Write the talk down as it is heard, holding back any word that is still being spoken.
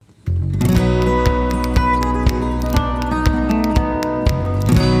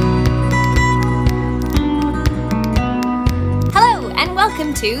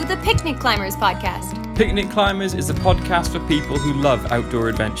to the Picnic Climbers podcast. Picnic Climbers is a podcast for people who love outdoor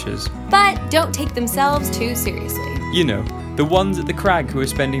adventures. But don't take themselves too seriously. You know, the ones at the crag who are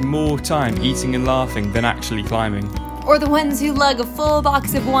spending more time eating and laughing than actually climbing. Or the ones who lug a full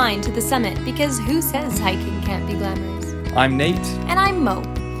box of wine to the summit because who says hiking can't be glamorous? I'm Nate. And I'm Mo.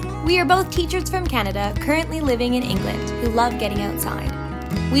 We are both teachers from Canada, currently living in England, who love getting outside.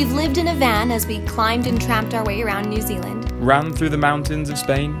 We've lived in a van as we climbed and tramped our way around New Zealand, Ran through the mountains of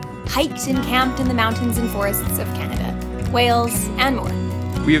Spain. hiked and camped in the mountains and forests of Canada, Wales, and more.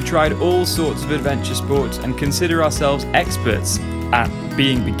 We have tried all sorts of adventure sports and consider ourselves experts at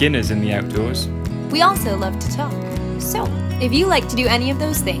being beginners in the outdoors. We also love to talk. So, if you like to do any of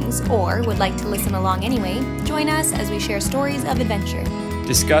those things, or would like to listen along anyway, join us as we share stories of adventure.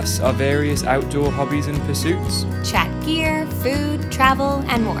 Discuss our various outdoor hobbies and pursuits. Chat gear, food, travel,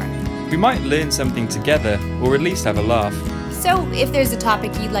 and more. We might learn something together, or at least have a laugh. So, if there's a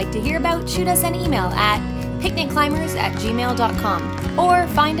topic you'd like to hear about, shoot us an email at picnicclimbers@gmail.com or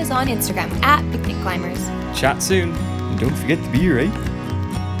find us on Instagram at picnicclimbers. Chat soon, and don't forget to be right.